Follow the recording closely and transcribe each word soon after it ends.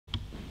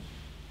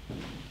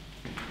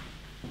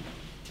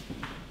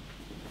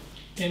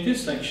In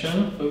this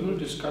section, we will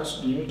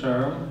discuss a new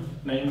term,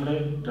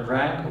 namely the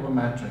rank of a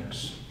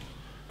matrix.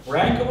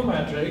 Rank of a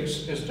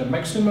matrix is the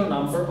maximal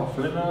number of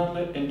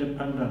linearly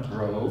independent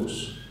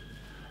rows,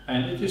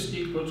 and it is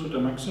equal to the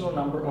maximal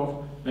number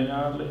of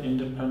linearly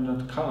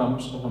independent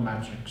columns of a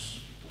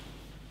matrix.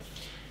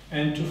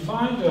 And to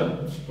find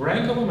the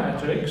rank of a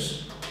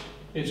matrix,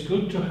 it's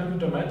good to have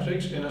the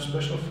matrix in a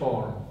special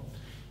form.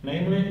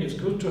 Namely, it's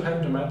good to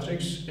have the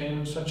matrix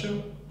in such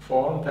a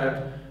form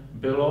that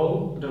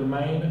below the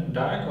main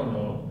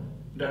diagonal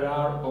there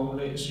are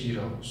only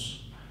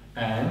zeros,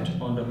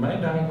 and on the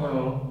main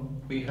diagonal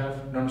we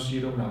have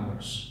non-zero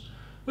numbers.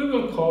 We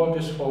will call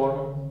this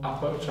form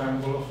upper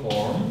triangular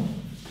form.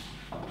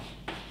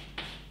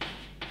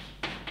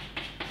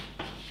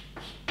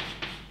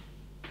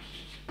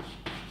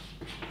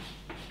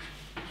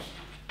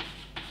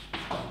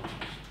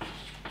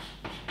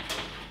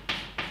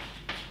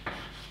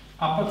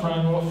 Upper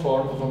triangular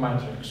form of a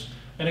matrix.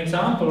 An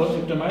example,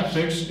 if the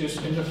matrix is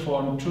in the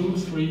form 2,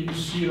 3,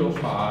 0,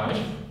 5,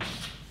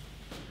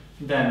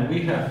 then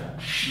we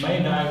have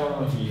main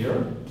diagonal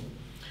here,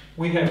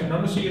 we have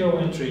non-zero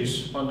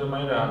entries on the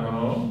main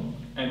diagonal,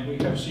 and we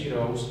have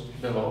zeros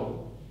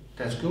below.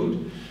 That's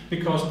good,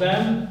 because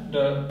then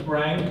the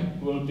rank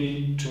will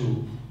be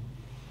 2.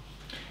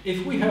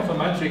 If we have a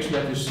matrix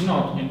that is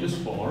not in this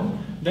form,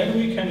 then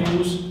we can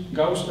use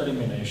Gauss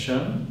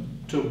elimination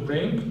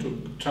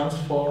to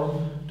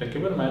transform the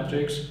given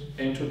matrix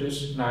into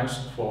this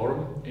nice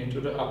form, into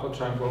the upper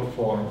triangular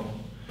form.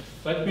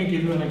 Let me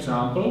give you an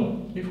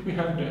example. If we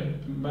have the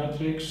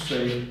matrix,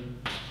 say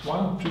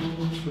 1, 2,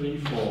 3,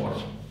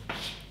 4,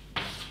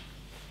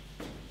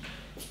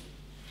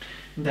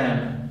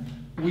 then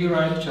we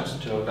write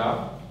just tilde,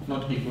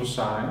 not equal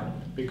sign,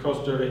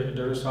 because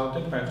the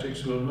resulting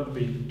matrix will not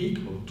be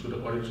equal to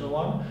the original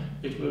one.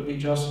 It will be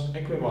just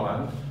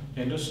equivalent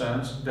in the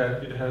sense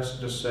that it has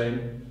the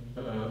same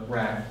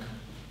rank.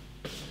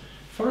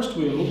 First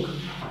we look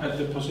at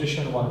the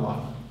position 1,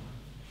 1.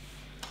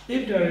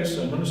 If there is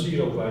a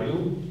non-zero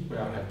value, we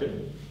are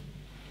happy.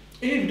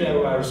 If there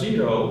were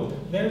 0,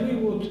 then we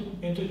would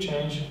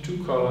interchange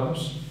 2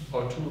 columns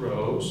or 2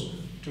 rows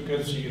to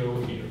get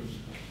 0 here.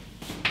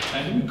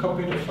 And we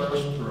copy the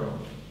first row.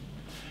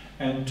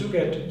 And to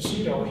get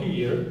 0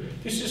 here,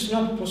 this is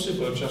not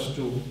possible just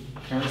to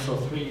cancel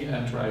 3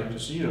 and write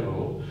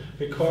 0,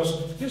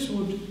 because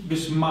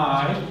this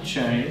might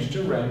change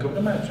the rank of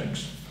the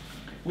matrix.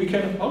 We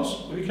can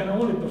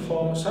only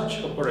perform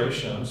such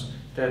operations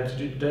that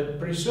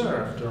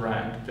preserve the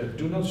rank, that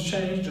do not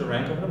change the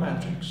rank of the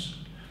matrix.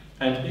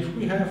 And if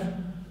we have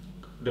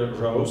the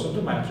rows of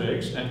the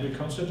matrix and we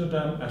consider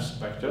them as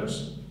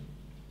vectors,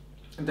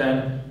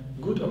 then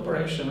good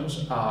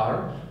operations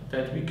are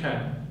that we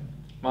can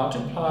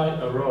multiply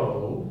a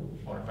row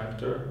or a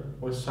vector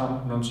with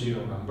some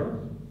non-zero number,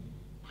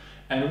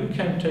 and we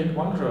can take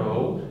one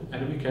row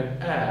and we can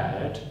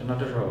add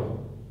another row,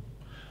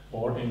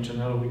 or in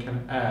general we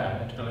can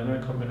add a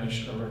linear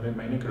combination of the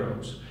remaining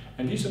rows.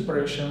 And these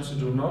operations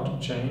do not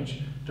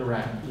change the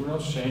rank, do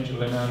not change the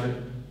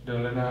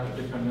linear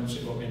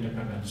dependency or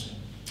independency.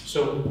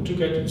 So to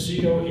get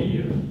 0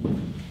 here,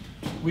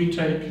 we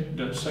take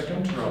the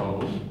second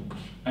row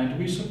and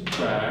we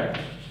subtract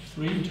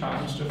 3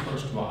 times the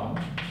first one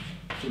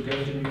to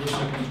get the new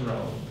second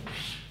row.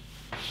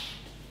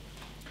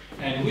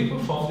 And we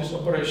perform this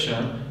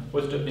operation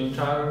with the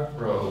entire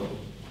row.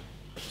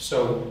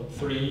 So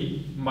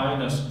 3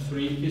 minus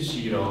 3 is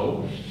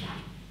 0.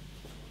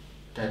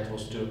 That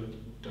was the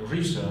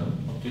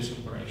reason of this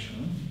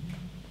operation.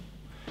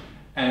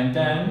 And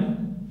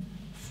then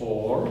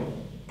 4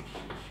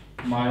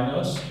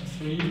 minus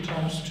 3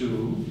 times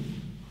 2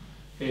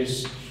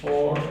 is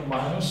 4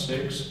 minus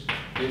 6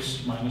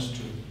 is minus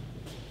 2.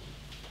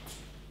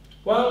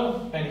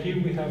 Well, and here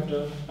we have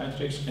the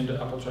matrix in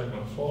the upper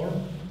triangular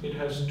form. It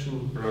has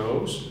 2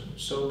 rows,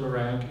 so the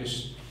rank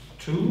is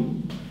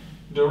 2.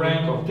 The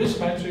rank of this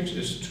matrix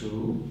is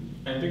 2,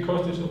 and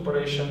because this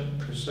operation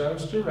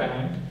preserves the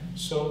rank,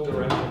 so the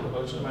rank of the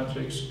original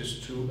matrix is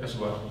 2 as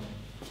well.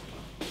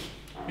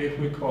 If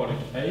we call it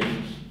A,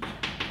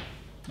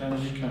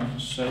 then we can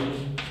say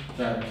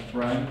that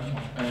rank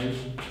of A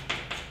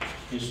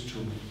is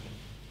 2.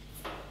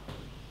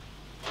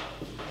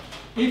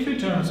 If it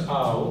turns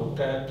out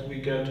that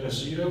we get a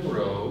 0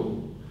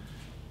 row,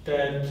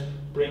 that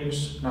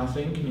brings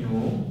nothing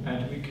new,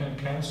 and we can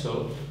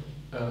cancel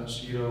a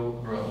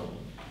 0 row.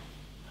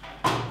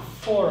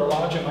 For a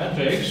larger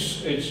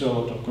matrix, it's a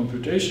lot of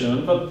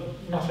computation, but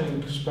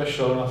nothing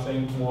special,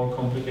 nothing more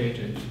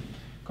complicated.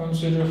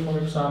 Consider, for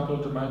example,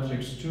 the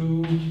matrix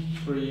 2,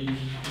 3,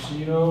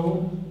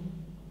 0,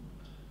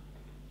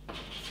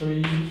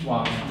 3,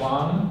 1,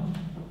 1,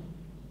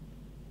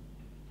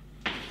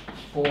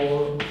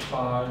 4,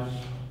 5,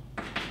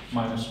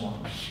 minus 1.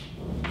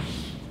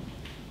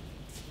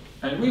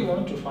 And we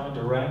want to find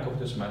the rank of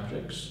this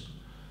matrix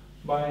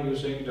by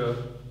using the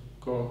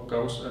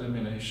Gauss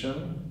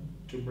elimination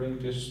to bring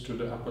this to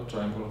the upper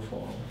triangular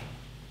form.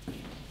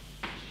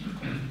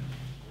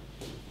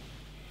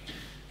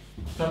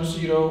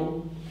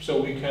 non-zero,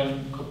 so we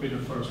can copy the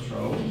first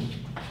row.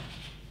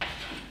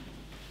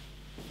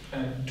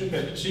 And to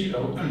get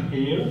 0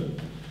 here,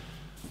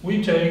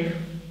 we take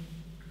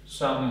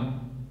some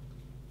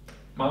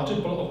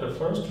multiple of the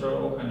first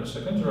row and the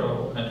second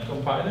row and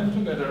combine them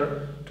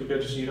together to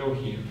get 0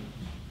 here.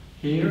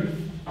 Here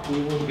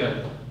we will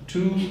get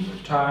 2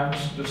 times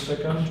the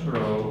second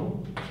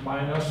row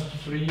minus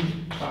 3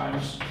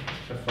 times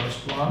the first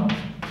one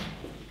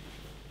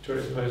to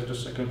replace the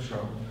second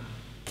row.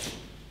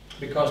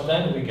 Because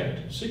then we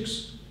get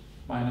 6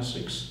 minus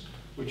 6,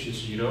 which is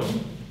 0.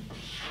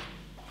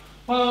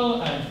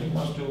 Well, and we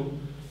must do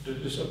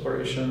this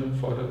operation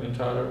for the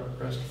entire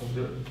rest of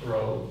the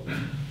row.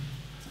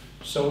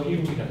 So here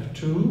we have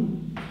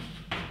 2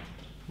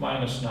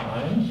 minus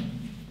 9,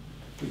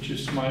 which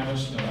is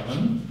minus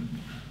 11.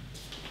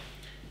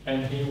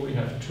 And here we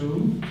have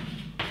 2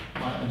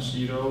 minus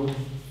 0,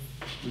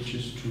 which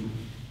is 2.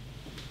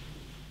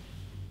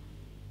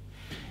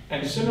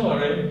 And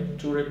similarly,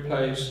 to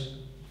replace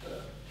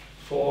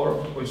 4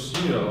 with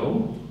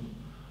 0,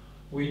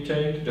 we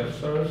take the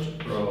third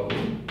row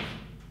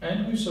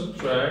and we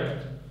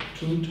subtract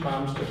 2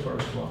 times the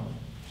first one.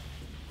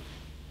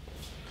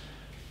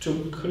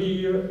 To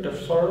clear the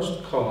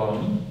first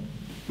column,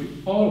 we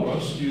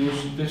always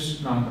use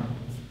this number.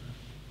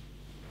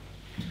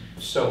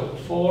 So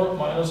 4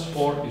 minus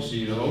 4 is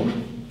 0.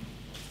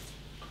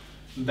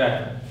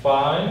 Then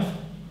 5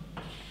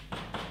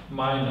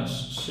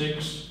 minus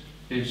 6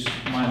 is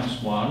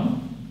minus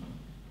 1.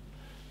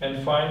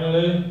 And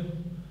finally,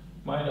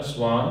 minus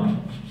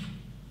 1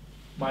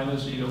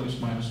 minus 0 is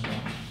minus 1.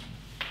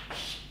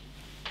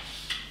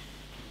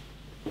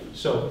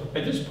 So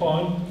at this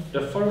point,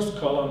 the first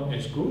column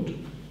is good.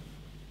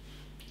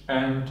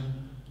 And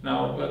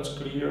now let's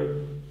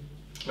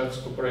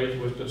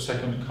operate with the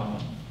second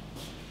column.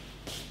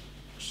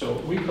 So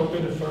we copy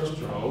the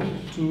first row,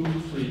 2,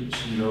 3,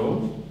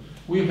 0.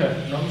 We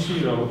have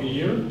non-zero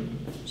here,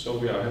 so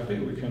we are happy.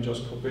 We can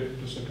just copy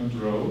the second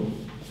row.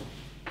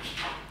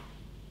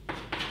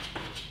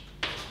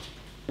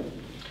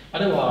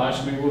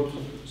 Otherwise, we would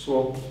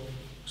swap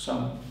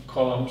some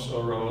columns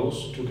or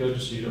rows to get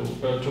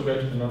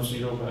a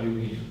non-zero value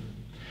here.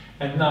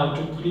 And now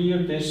to clear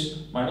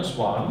this minus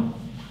 1,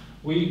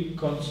 we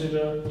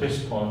consider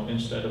this point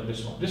instead of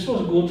this one. This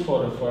was good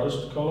for the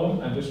first column,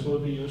 and this will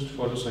be used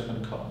for the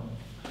second column.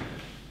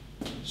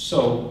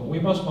 So we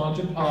must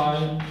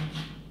multiply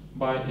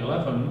by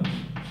 11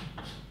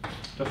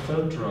 the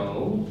third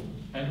row,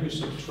 and we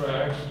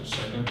subtract the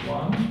second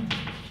one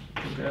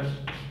to get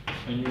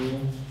a new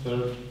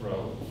third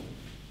row.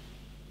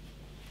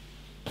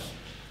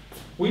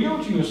 We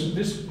don't use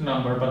this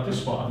number but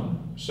this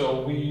one,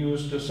 so we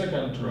use the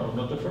second row,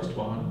 not the first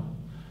one,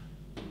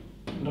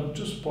 not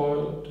to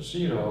spoil the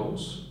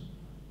zeros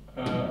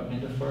in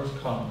the first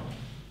column.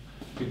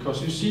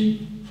 Because you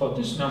see, for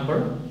this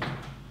number,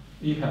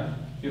 you have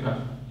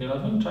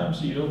 11 times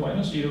 0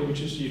 minus 0,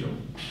 which is 0.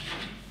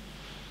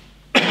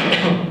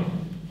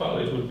 Well,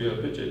 it would be a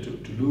pity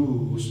to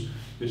lose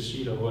this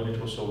 0 when it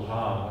was so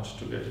hard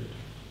to get it.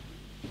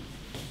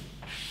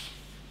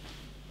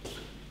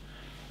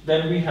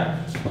 Then we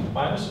have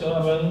minus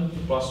 11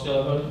 plus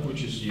 11,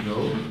 which is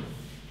 0.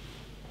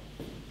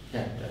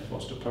 Yeah, that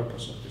was the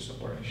purpose of this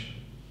operation.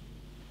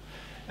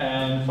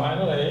 And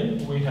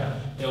finally, we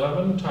have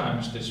 11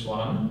 times this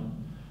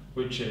one,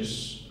 which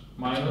is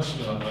minus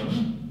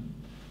 11,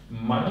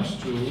 minus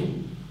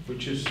 2,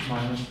 which is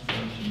minus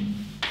 13.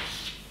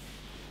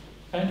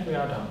 And we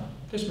are done.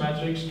 This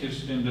matrix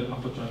is in the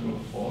upper triangular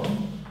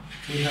form.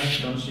 We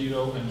have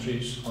non-zero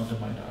entries on the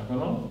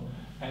diagonal,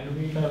 and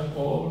we have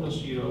all the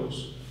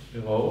zeros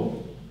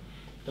below.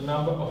 The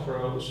number of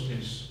rows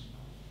is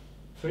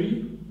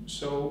 3,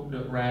 so the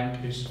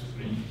rank is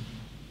 3.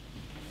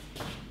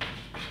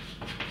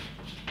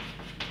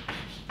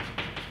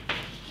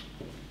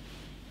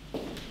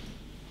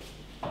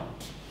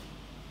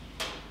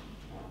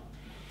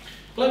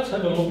 Let's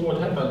have a look what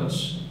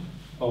happens,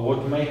 or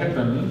what may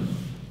happen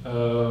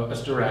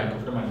as the rank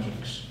of the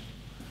matrix.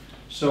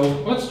 So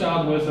let's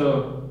start with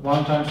a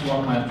 1 times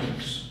 1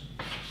 matrix.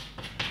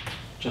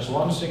 Just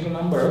one single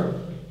number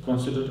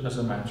considered as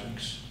a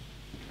matrix.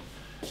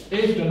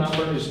 If the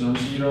number is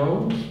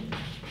non-zero,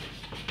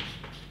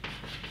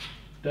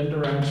 then the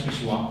rank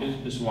is 1.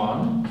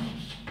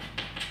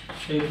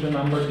 If the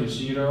number is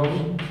 0,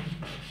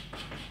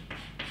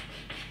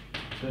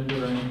 then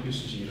the rank is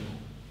 0.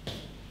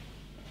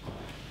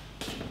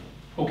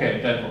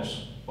 Okay, that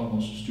was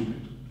almost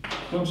stupid.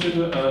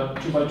 Consider a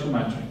 2 by 2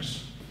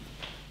 matrix.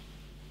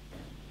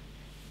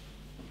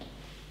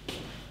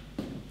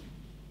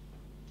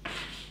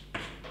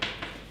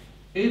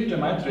 If the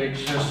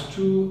matrix has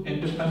 2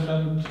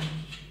 independent,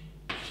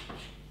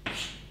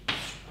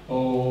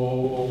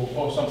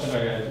 or something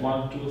like that,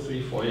 1, 2,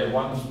 3, 4, yeah,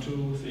 1,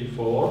 2, 3,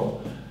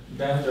 4,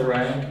 then the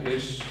rank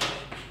is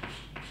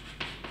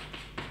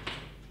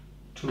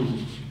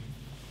 2.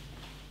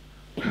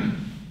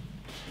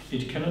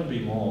 It cannot be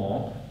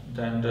more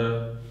than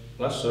the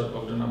lesser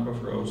of the number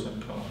of rows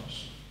and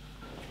columns.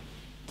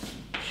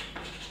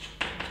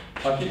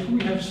 But if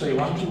we have, say,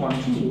 1, 2,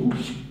 1, 2,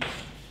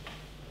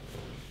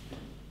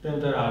 then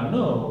there are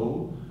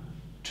no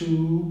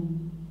 2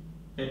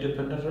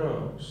 independent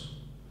rows.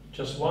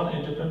 Just one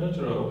independent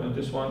row, and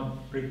this one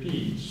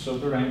repeats, so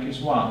the rank is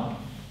 1.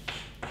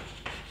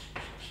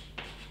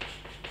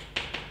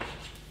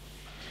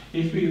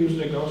 If we use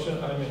the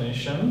Gaussian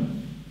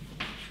elimination,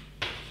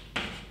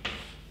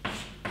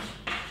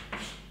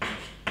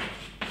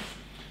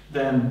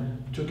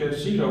 then to get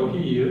 0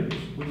 here,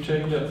 we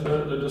take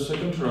the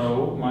second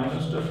row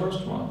minus the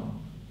first one.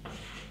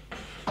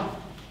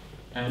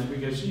 And we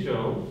get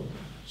 0,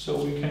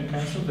 so we can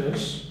cancel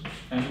this,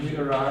 and we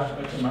arrive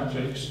at a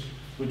matrix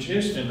which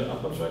is in the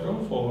upper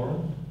triangle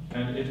form,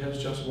 and it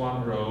has just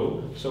one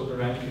row, so the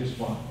rank is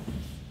 1.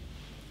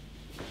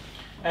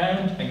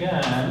 And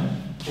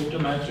again, if the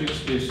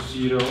matrix is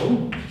 0,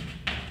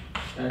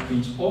 that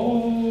means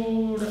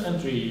all the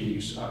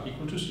entries are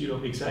equal to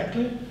 0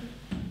 exactly,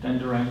 then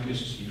the rank is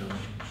 0.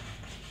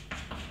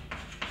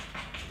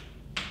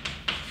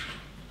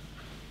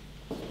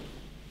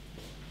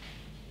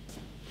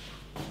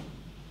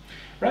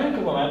 Rank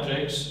of a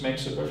matrix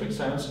makes a perfect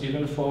sense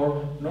even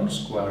for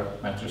non-square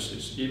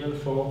matrices, even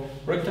for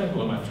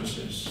rectangular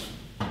matrices.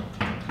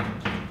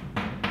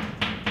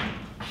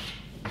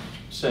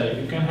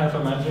 Say, you can have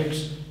a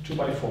matrix 2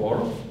 by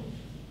 4,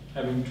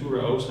 having 2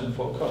 rows and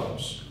 4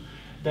 columns.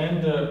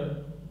 Then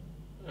the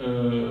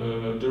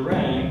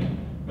rank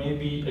may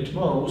be at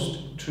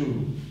most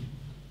 2.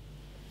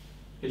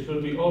 It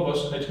will be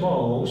always at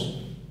most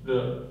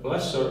the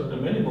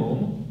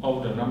minimum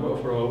of the number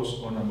of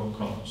rows or number of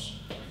columns.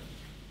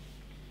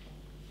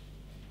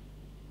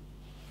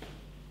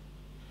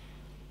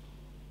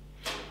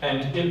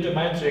 And if the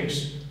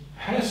matrix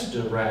has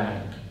the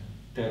rank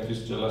that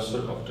is the lesser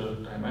of the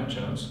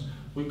dimensions,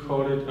 we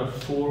call it a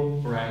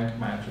full rank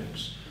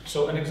matrix.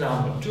 So an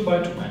example, 2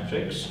 by 2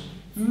 matrix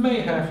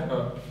may have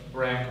a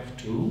rank of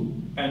 2,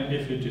 and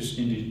if it is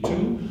indeed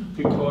 2,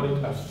 we call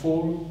it a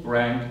full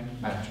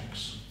rank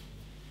matrix.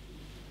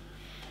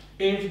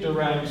 If the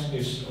rank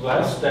is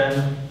less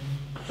than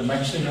the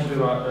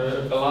maximum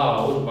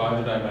allowed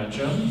by the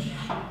dimension,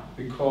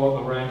 we call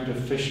a rank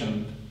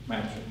deficient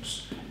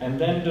matrix. And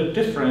then the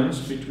difference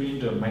between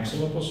the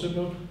maximum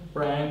possible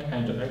rank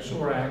and the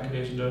actual rank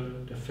is the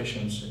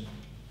deficiency,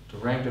 the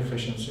rank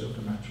deficiency of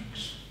the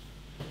matrix.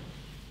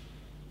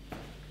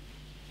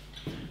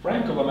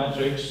 Rank of a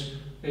matrix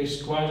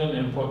is quite an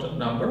important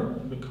number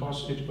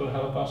because it will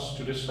help us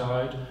to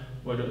decide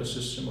whether a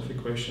system of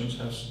equations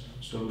has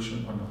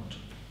solution or not.